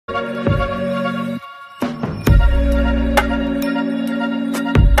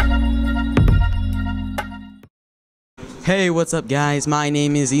Hey, what's up, guys? My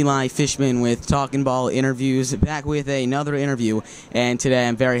name is Eli Fishman with Talkin' Ball Interviews, back with another interview, and today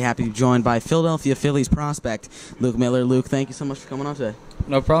I'm very happy to be joined by Philadelphia Phillies prospect Luke Miller. Luke, thank you so much for coming on today.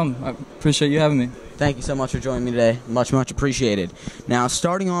 No problem. I appreciate you having me. Thank you so much for joining me today. Much appreciated. Now,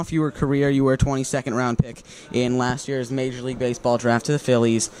 starting off your career, you were a 22nd round pick in last year's Major League Baseball draft to the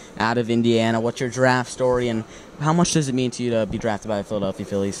Phillies out of Indiana. What's your draft story, and how much does it mean to you to be drafted by the Philadelphia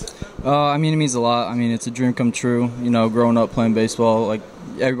Phillies? It means a lot. It's a dream come true. Growing up playing baseball, like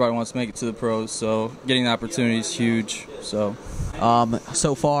everybody wants to make it to the pros, so getting the opportunity is huge. So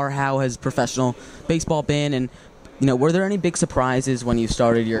far, how has professional baseball been, and were there any big surprises when you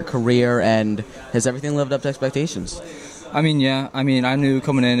started your career, and has everything lived up to expectations? Yeah. I knew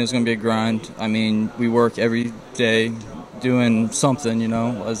coming in it was going to be a grind. We work every day doing something,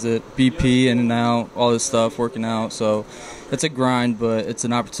 as it BP, in and out, all this stuff, working out. So it's a grind, but it's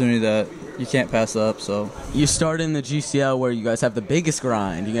an opportunity that you can't pass up. So you started in the GCL where you guys have the biggest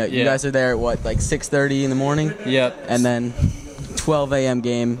grind. You guys are there at what, like 6:30 in the morning? Yep. And then 12 a.m.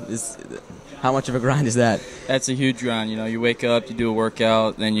 game is. How much of a grind is that? That's a huge grind. You wake up, you do a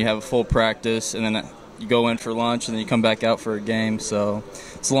workout, then you have a full practice, and then you go in for lunch, and then you come back out for a game. So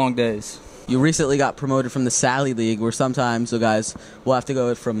it's long days. You recently got promoted from the Sally League, where sometimes the guys will have to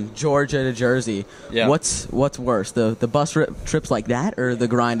go from Georgia to Jersey. Yeah. What's worse, the bus trips like that, or the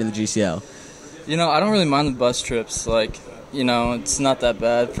grind in the GCL? I don't really mind the bus trips. It's not that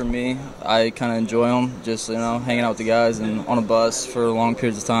bad for me. I kind of enjoy them, just, hanging out with the guys and on a bus for long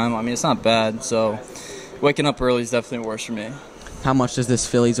periods of time. It's not bad, so waking up early is definitely worse for me. How much does this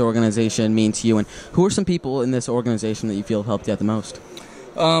Phillies organization mean to you, and who are some people in this organization that you feel have helped you out the most?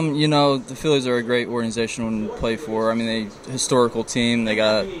 The Phillies are a great organization to play for. They historical team. They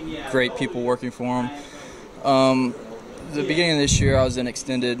got great people working for them. The beginning of this year, I was in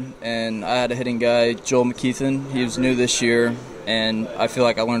extended, and I had a hitting guy, Joel McKeithen. He was new this year, and I feel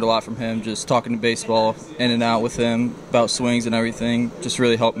like I learned a lot from him, just talking to baseball in and out with him about swings and everything. Just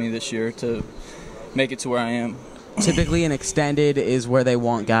really helped me this year to make it to where I am. Typically, an extended is where they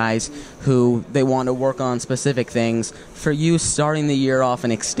want guys who they want to work on specific things. For you, starting the year off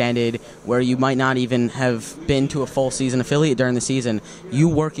in extended, where you might not even have been to a full season affiliate during the season, you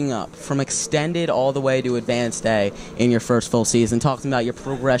working up from extended all the way to advanced A in your first full season. Talking about your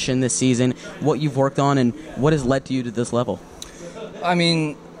progression this season, what you've worked on, and what has led you to this level. At the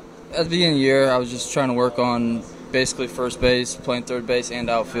beginning of the year, I was just trying to work on basically first base, playing third base and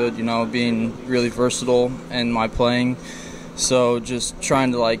outfield, being really versatile in my playing. So just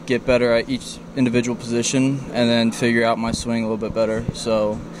trying to get better at each individual position and then figure out my swing a little bit better.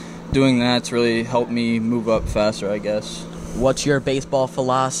 So doing that's really helped me move up faster, I guess. What's your baseball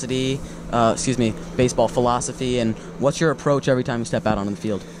philosophy, and what's your approach every time you step out onto the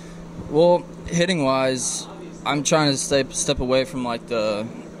field? Well, hitting wise, I'm trying to step away from the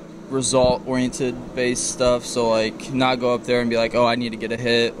result-oriented based stuff, so not go up there and be oh, I need to get a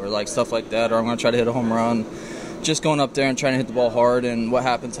hit or stuff like that, or I'm going to try to hit a home run. Just going up there and trying to hit the ball hard, and what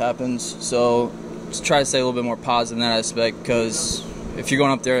happens happens. So just try to stay a little bit more positive in that aspect, because if you're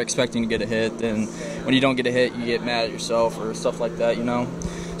going up there expecting to get a hit, then when you don't get a hit, you get mad at yourself or stuff like that,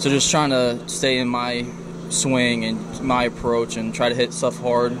 So just trying to stay in my swing and my approach and try to hit stuff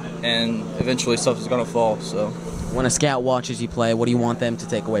hard, and eventually stuff is going to fall. So when a scout watches you play, what do you want them to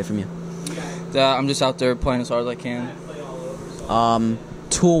take away from you? That I'm just out there playing as hard as I can.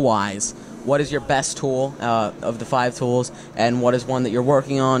 Tool-wise, what is your best tool of the 5 tools, and what is one that you're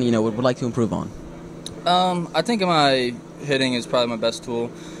working on, would like to improve on? I think my hitting is probably my best tool.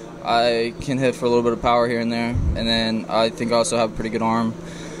 I can hit for a little bit of power here and there, and then I think I also have a pretty good arm.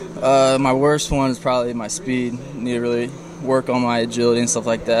 My worst one is probably my speed. Need to really work on my agility and stuff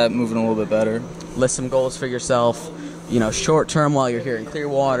like that, moving a little bit better. List some goals for yourself, short term while you're here in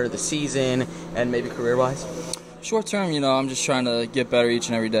Clearwater, the season, and maybe career-wise? Short term, I'm just trying to get better each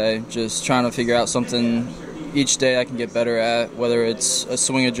and every day. Just trying to figure out something each day I can get better at, whether it's a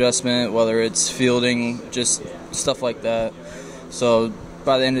swing adjustment, whether it's fielding, just stuff like that. So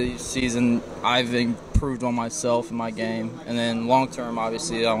by the end of the season, I've improved on myself and my game. And then long term,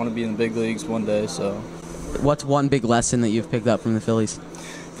 obviously, I want to be in the big leagues one day. So, what's one big lesson that you've picked up from the Phillies?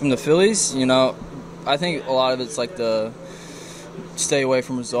 From the Phillies, I think a lot of it's the stay away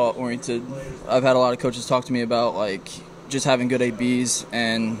from result-oriented. I've had a lot of coaches talk to me about just having good ABs,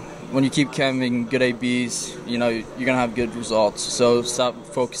 and when you keep having good ABs, you're gonna have good results. So stop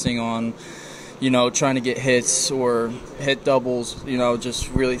focusing on, trying to get hits or hit doubles. Just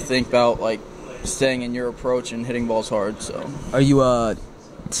really think about staying in your approach and hitting balls hard. So, are you a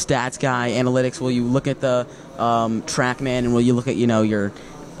stats guy, analytics? Will you look at the TrackMan, and will you look at your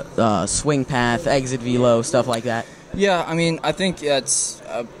swing path, exit velo, stuff like that? Yeah, I mean, I think that's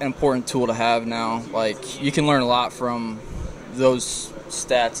an important tool to have now. Like, you can learn a lot from those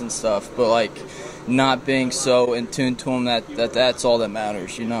stats and stuff, but like not being so in tune to them that's all that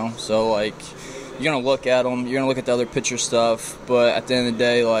matters, you know. So like, you're gonna look at them, you're gonna look at the other pitcher stuff, but at the end of the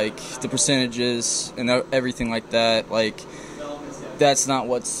day, like the percentages and everything like that, like that's not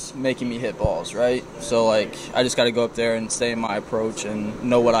what's making me hit balls, right? So like, I just got to go up there and stay in my approach and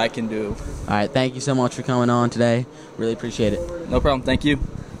know what I can do. All right, thank you so much for coming on today. Really appreciate it. No problem. Thank you.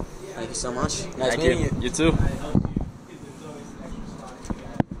 Thank you so much. Nice Thank meeting you. You too.